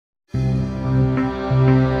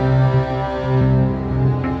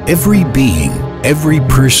Every being, every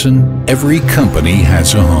person, every company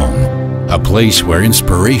has a home. A place where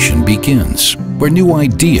inspiration begins, where new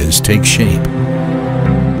ideas take shape.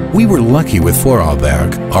 We were lucky with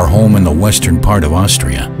Vorarlberg, our home in the western part of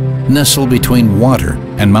Austria, nestled between water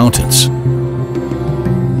and mountains.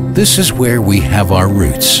 This is where we have our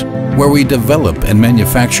roots, where we develop and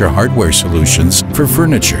manufacture hardware solutions for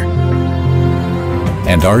furniture.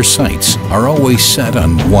 And our sights are always set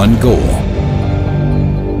on one goal: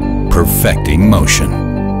 perfecting motion.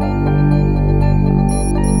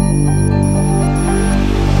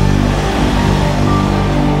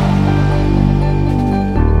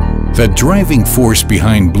 The driving force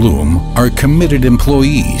behind Blum are committed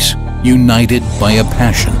employees, united by a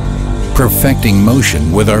passion, perfecting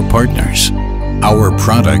motion with our partners. Our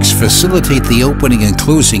products facilitate the opening and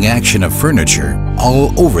closing action of furniture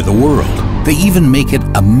all over the world. They even make it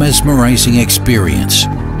a mesmerizing experience,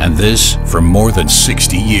 and this for more than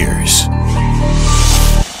 60 years.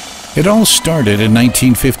 It all started in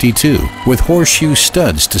 1952 with horseshoe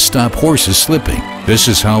studs to stop horses slipping. This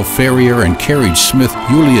is how farrier and carriage smith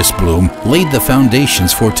Julius Blum laid the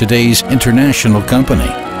foundations for today's international company.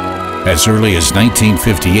 As early as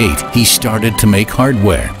 1958, he started to make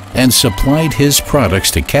hardware and supplied his products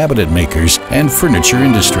to cabinet makers and furniture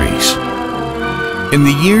industries. In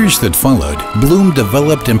the years that followed, Blum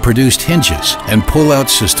developed and produced hinges and pull-out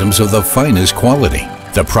systems of the finest quality.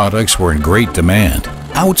 The products were in great demand,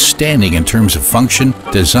 outstanding in terms of function,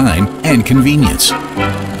 design, and convenience.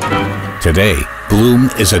 Today, Blum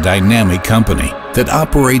is a dynamic company that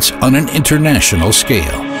operates on an international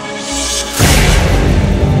scale.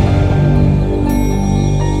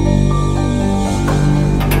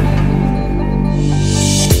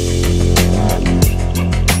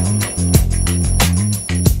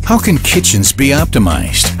 How can kitchens be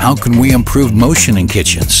optimized? How can we improve motion in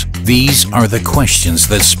kitchens? These are the questions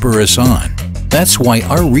that spur us on. That's why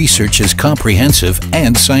our research is comprehensive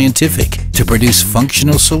and scientific to produce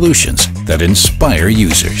functional solutions that inspire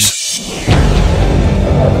users.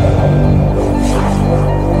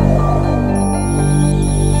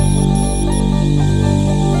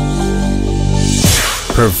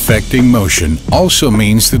 Perfecting motion also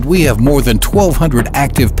means that we have more than 1,200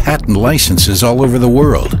 active patent licenses all over the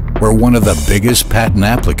world. We're one of the biggest patent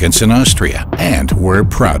applicants in Austria, and we're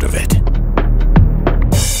proud of it.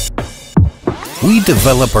 We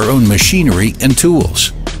develop our own machinery and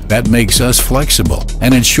tools. That makes us flexible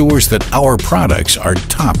and ensures that our products are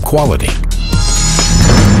top quality.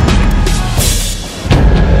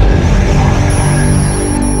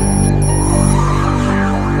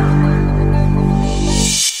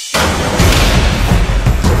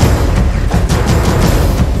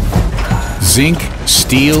 Zinc,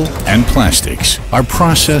 steel, and plastics are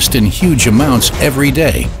processed in huge amounts every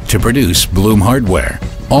day to produce Blum hardware.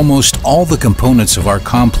 Almost all the components of our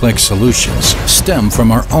complex solutions stem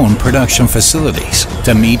from our own production facilities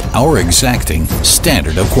to meet our exacting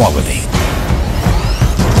standard of quality.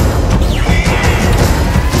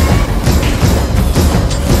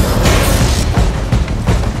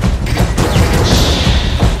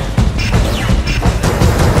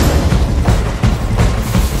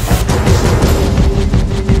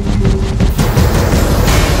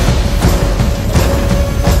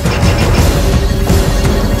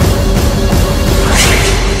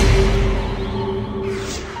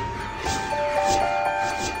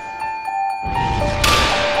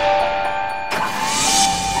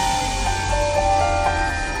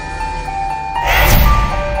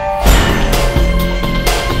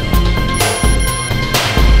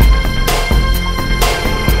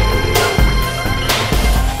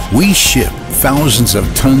 We ship thousands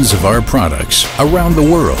of tons of our products around the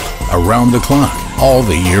world, around the clock, all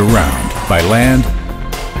the year round, by land,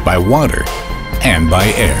 by water, and by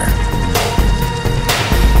air.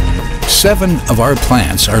 7 of our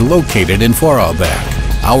plants are located in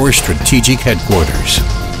Vorarlberg, our strategic headquarters.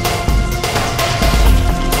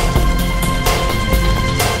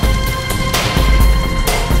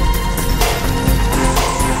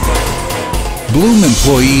 Blum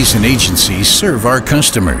employees and agencies serve our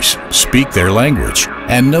customers, speak their language,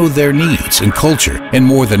 and know their needs and culture in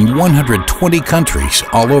more than 120 countries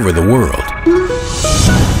all over the world.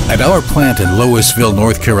 At our plant in Louisville,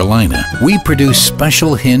 North Carolina, we produce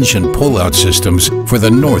special hinge and pull-out systems for the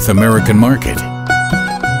North American market.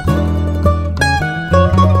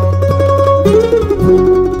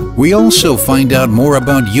 We also find out more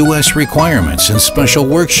about U.S. requirements in special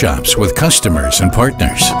workshops with customers and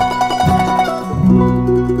partners.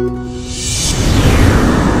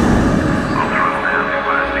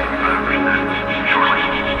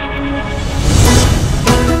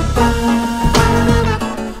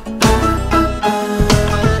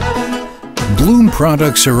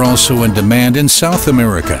 products are also in demand in South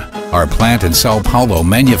America. Our plant in Sao Paulo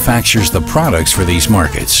manufactures the products for these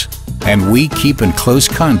markets, and we keep in close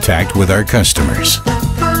contact with our customers.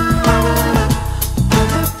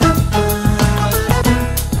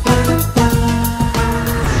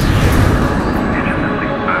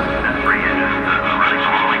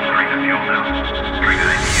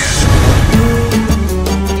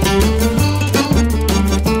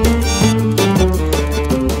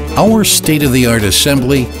 Our state-of-the-art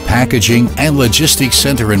assembly, packaging, and logistics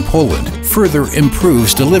center in Poland further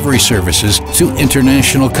improves delivery services to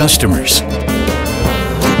international customers.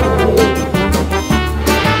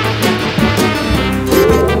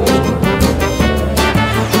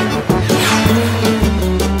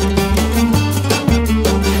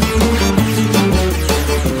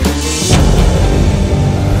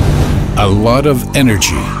 A lot of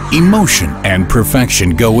energy, emotion, and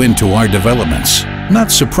perfection go into our developments. Not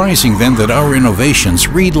surprising then that our innovations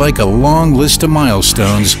read like a long list of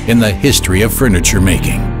milestones in the history of furniture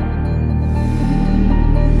making.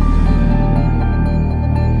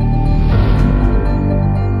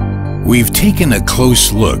 We've taken a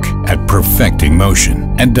close look at perfecting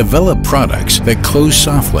motion and developed products that close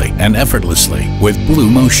softly and effortlessly with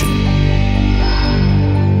Blum motion.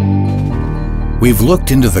 We've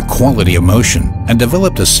looked into the quality of motion and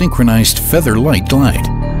developed a synchronized feather-like glide.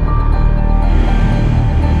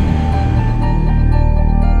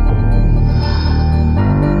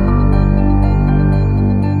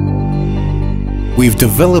 We've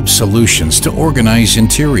developed solutions to organize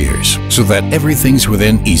interiors so that everything's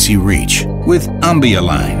within easy reach with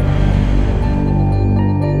Ambialine.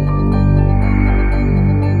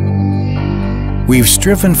 We've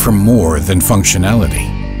striven for more than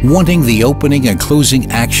functionality, wanting the opening and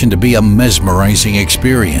closing action to be a mesmerizing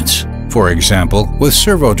experience. For example, with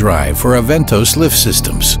servo drive for Aventos lift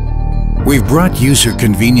systems. We've brought user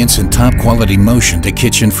convenience and top quality motion to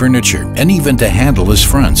kitchen furniture and even to handleless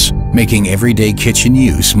fronts, making everyday kitchen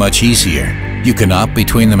use much easier. You can opt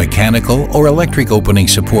between the mechanical or electric opening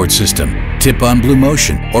support system, tip-on Blum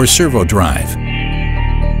motion, or servo drive.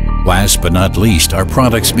 Last but not least, our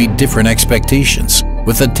products meet different expectations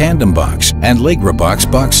with the tandem box and Legra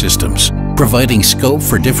box systems, providing scope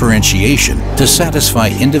for differentiation to satisfy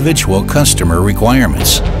individual customer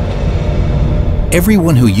requirements.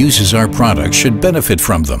 Everyone who uses our products should benefit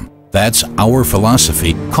from them. That's our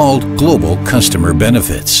philosophy called Global Customer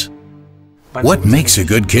Benefits. What makes a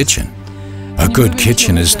good kitchen? A good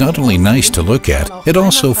kitchen is not only nice to look at, it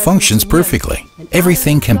also functions perfectly.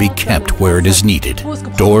 Everything can be kept where it is needed.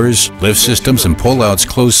 Doors, lift systems, and pull-outs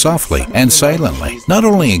close softly and silently, not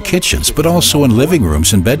only in kitchens, but also in living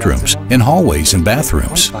rooms and bedrooms, in hallways and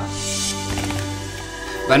bathrooms.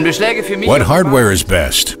 What hardware is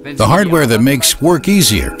best? The hardware that makes work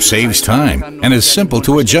easier, saves time, and is simple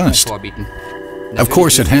to adjust. Of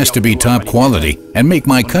course, it has to be top quality and make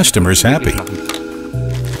my customers happy.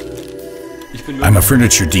 I'm a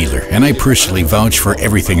furniture dealer, and I personally vouch for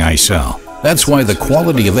everything I sell. That's why the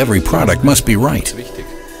quality of every product must be right.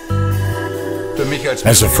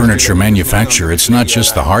 As a furniture manufacturer, it's not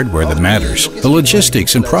just the hardware that matters. The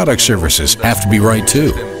logistics and product services have to be right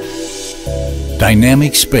too.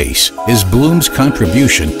 Dynamic space is Blum's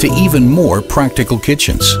contribution to even more practical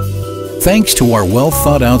kitchens. Thanks to our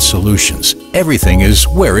well-thought-out solutions, everything is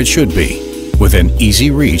where it should be, within easy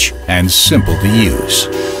reach and simple to use.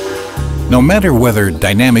 No matter whether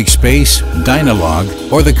dynamic space,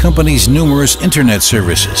 Dynalog, or the company's numerous internet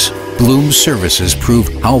services, Blum's services prove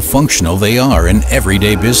how functional they are in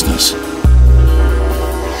everyday business.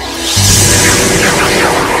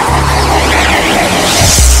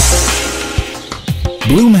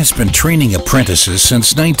 Blum has been training apprentices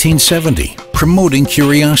since 1970, promoting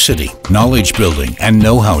curiosity, knowledge building, and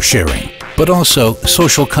know-how sharing, but also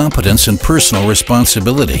social competence and personal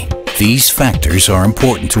responsibility. These factors are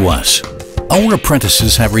important to us. Our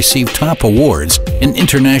apprentices have received top awards in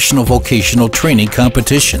international vocational training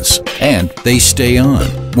competitions, and they stay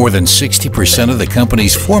on. More than 60% of the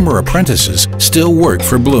company's former apprentices still work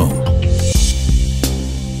for Blum.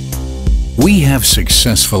 We have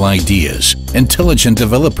successful ideas, intelligent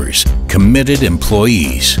developers, committed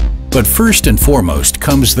employees. But first and foremost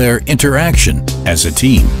comes their interaction as a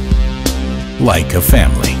team, like a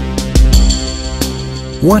family.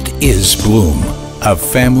 What is Blum? A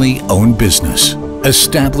family-owned business,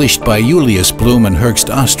 established by Julius Blum in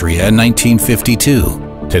Höchst, Austria in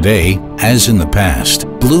 1952. Today, as in the past,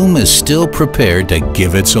 Blum is still prepared to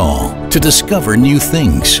give its all, to discover new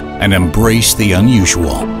things and embrace the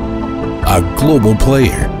unusual. A global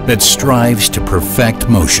player that strives to perfect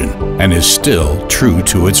motion and is still true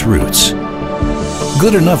to its roots.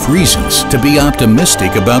 good enough reasons to be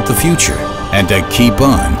optimistic about the future and to keep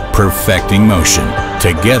on perfecting motion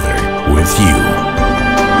together with you.